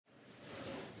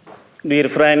Dear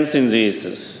friends in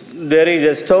Jesus, there is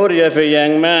a story of a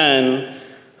young man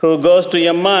who goes to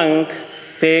a monk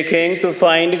seeking to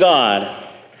find God.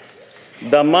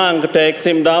 The monk takes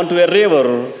him down to a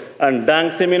river and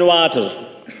dunks him in water.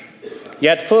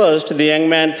 At first, the young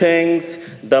man thinks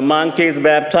the monk is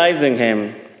baptizing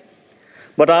him.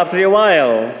 But after a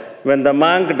while, when the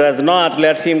monk does not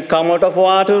let him come out of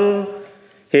water,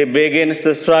 he begins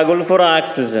to struggle for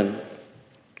oxygen.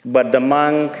 But the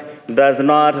monk does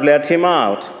not let him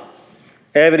out.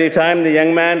 Every time the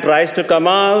young man tries to come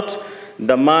out,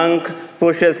 the monk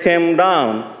pushes him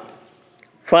down.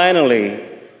 Finally,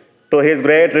 to his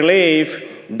great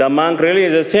relief, the monk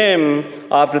releases him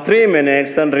after 3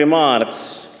 minutes and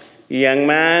remarks, "Young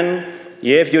man,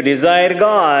 if you desire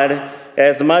God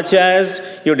as much as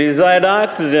you desire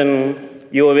oxygen,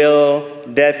 you will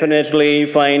definitely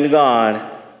find God."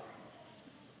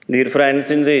 Dear friends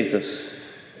in Jesus,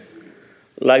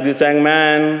 like this young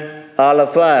man, all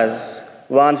of us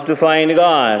want to find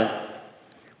God.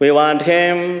 We want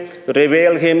Him to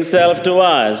reveal Himself to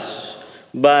us.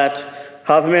 But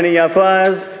how many of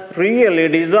us really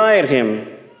desire Him?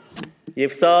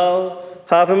 If so,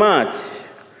 how much?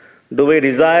 Do we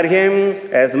desire Him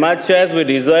as much as we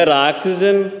desire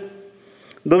oxygen?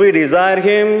 Do we desire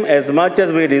Him as much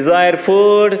as we desire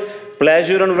food,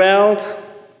 pleasure, and wealth?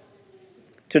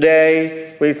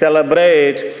 Today, we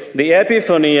celebrate the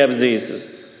Epiphany of Jesus.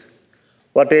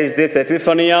 What is this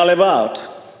Epiphany all about?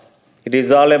 It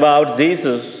is all about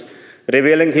Jesus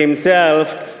revealing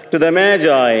Himself to the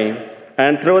Magi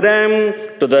and through them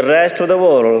to the rest of the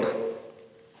world.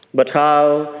 But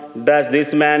how does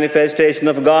this manifestation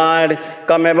of God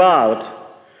come about?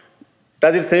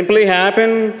 Does it simply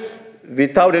happen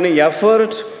without any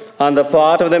effort on the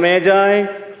part of the Magi?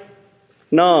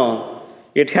 No.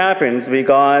 It happens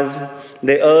because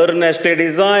they earnestly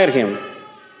desire Him,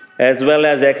 as well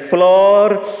as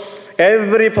explore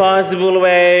every possible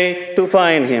way to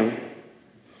find Him.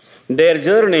 Their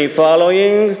journey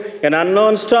following an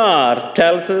unknown star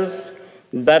tells us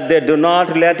that they do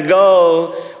not let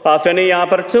go of any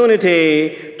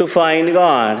opportunity to find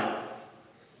God.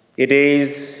 It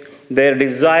is their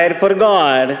desire for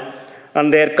God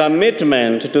and their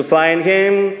commitment to find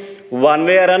Him one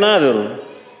way or another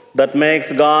that makes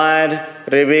God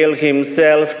reveal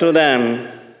Himself to them.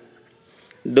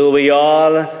 Do we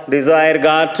all desire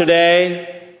God today?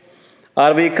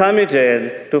 Are we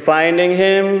committed to finding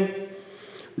Him?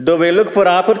 Do we look for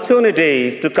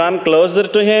opportunities to come closer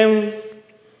to Him?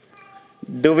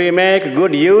 Do we make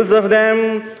good use of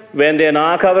them when they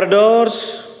knock our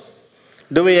doors?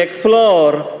 Do we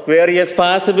explore various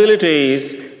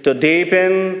possibilities to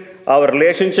deepen our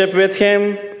relationship with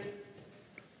Him?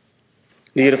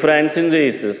 Dear friends in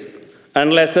Jesus,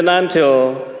 unless and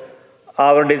until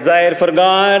our desire for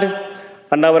God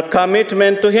and our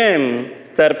commitment to Him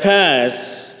surpass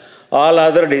all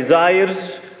other desires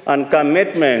and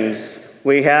commitments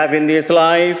we have in this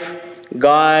life,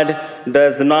 God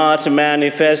does not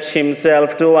manifest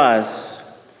Himself to us.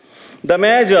 The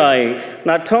Magi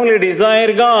not only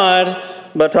desire God,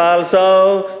 but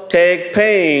also take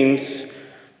pains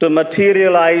to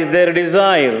materialize their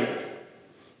desire.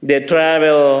 They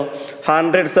travel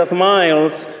hundreds of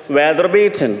miles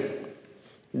weather-beaten.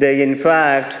 They, in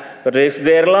fact, risk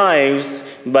their lives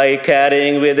by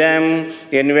carrying with them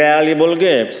invaluable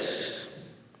gifts.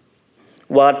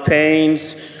 What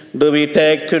pains do we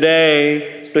take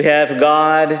today to have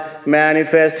God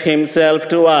manifest Himself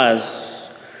to us?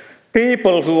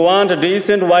 People who want a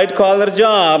decent white-collar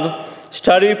job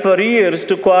study for years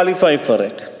to qualify for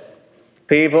it.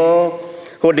 People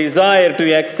who desire to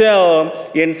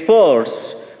excel in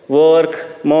sports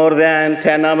work more than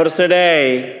 10 hours a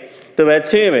day to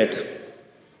achieve it.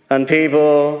 And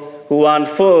people who want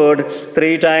food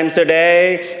 3 times a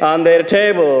day on their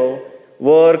table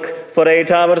work for 8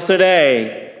 hours a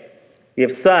day.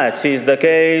 If such is the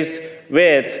case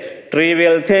with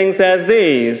trivial things as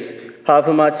these, how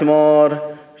much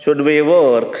more should we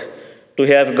work to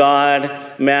have God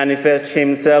manifest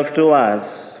Himself to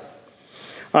us?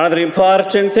 Another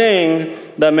important thing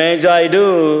the Magi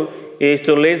do is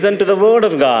to listen to the Word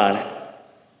of God.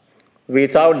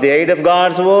 Without the aid of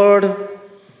God's Word,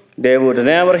 they would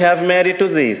never have made it to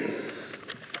Jesus.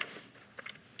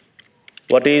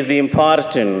 What is the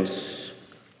importance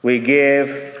we give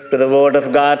to the Word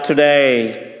of God today?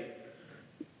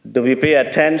 Do we pay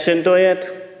attention to it?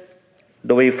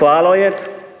 Do we follow it?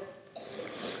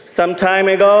 Some time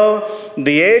ago,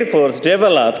 the Air Force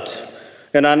developed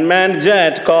an unmanned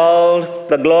jet called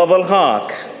the Global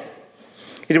Hawk.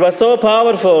 It was so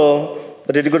powerful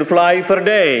that it could fly for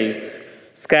days,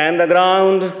 scan the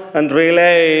ground, and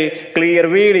relay clear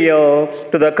video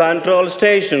to the control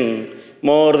station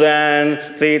more than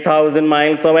 3,000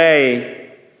 miles away.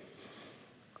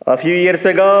 A few years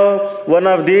ago, one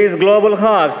of these global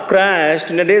hawks crashed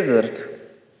in a desert.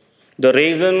 The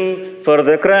reason for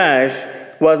the crash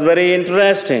was very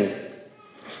interesting.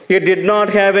 It did not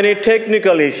have any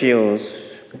technical issues.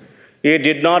 It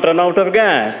did not run out of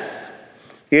gas.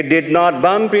 It did not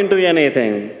bump into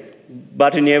anything.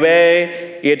 But in a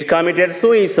way, it committed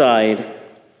suicide.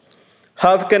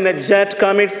 How can a jet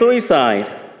commit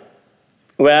suicide?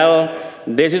 Well,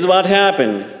 this is what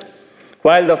happened.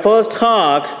 While the first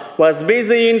hawk was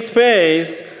busy in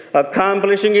space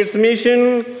accomplishing its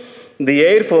mission, the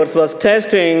Air Force was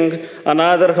testing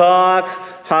another hawk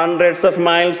hundreds of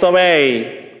miles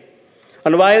away.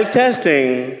 And while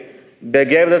testing, they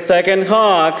gave the second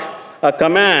hawk a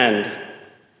command.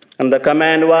 And the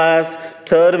command was,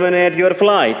 terminate your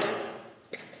flight.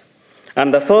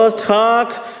 And the first hawk,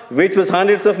 which was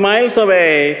hundreds of miles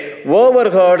away,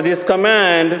 overheard this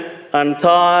command and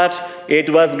thought it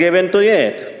was given to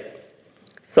it.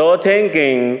 So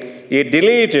thinking, it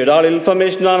deleted all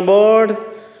information on board,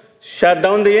 shut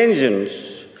down the engines,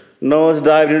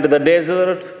 nosedived into the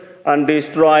desert, and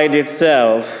destroyed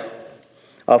itself.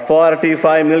 A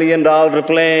 $45 million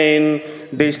plane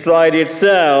destroyed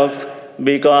itself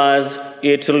because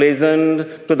it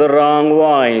listened to the wrong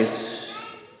voice.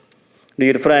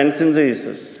 Dear friends in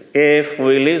Jesus, if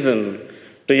we listen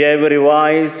to every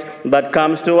voice that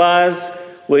comes to us,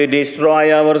 we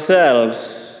destroy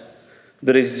ourselves.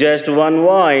 There is just one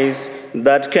voice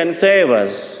that can save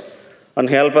us and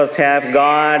help us have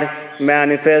God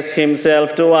manifest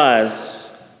Himself to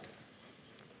us.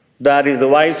 That is the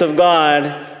voice of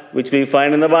God which we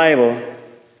find in the Bible.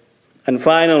 And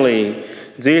finally,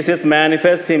 Jesus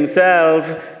manifests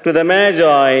Himself to the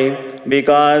Magi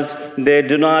because they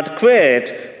do not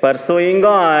quit pursuing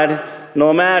God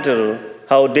no matter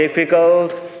how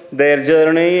difficult their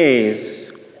journey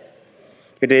is.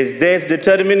 It is this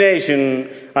determination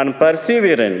and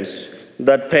perseverance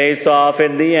that pays off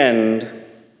at the end.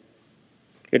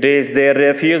 It is their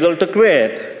refusal to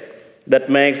quit that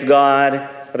makes God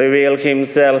reveal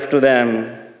Himself to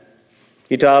them.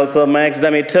 It also makes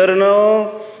them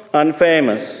eternal and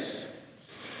famous.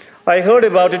 I heard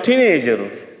about a teenager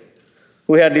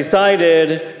who had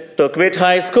decided to quit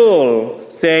high school,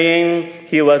 saying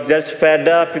he was just fed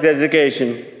up with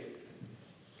education.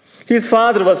 His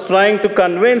father was trying to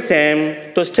convince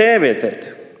him to stay with it.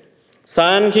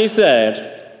 Son, he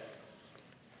said,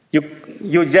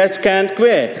 you just can't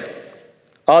quit.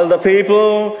 All the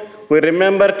people we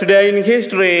remember today in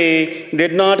history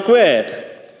did not quit.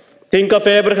 Think of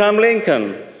Abraham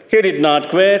Lincoln. He did not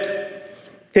quit.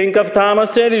 Think of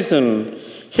Thomas Edison.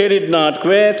 He did not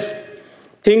quit.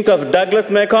 Think of Douglas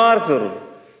MacArthur.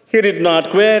 He did not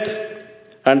quit.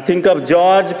 And think of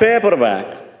George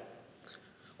Paperback.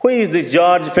 Who is this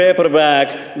George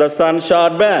Paperback the sun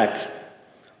shot back?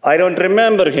 I don't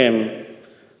remember him.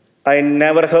 I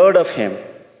never heard of him.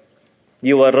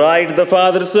 You are right, the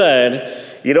father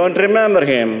said. You don't remember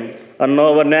him, and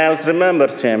no one else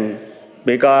remembers him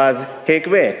because he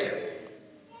quit.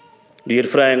 Dear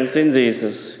friends in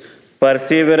Jesus,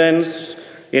 perseverance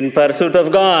in pursuit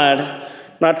of God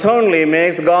not only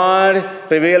makes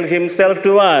God reveal Himself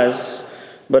to us,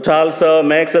 but also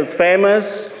makes us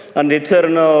famous and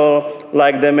eternal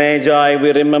like the Magi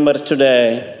we remember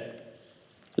today.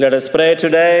 Let us pray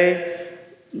today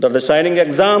that the shining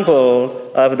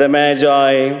example of the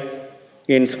Magi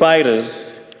inspire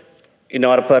us in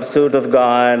our pursuit of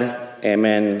God.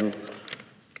 Amen.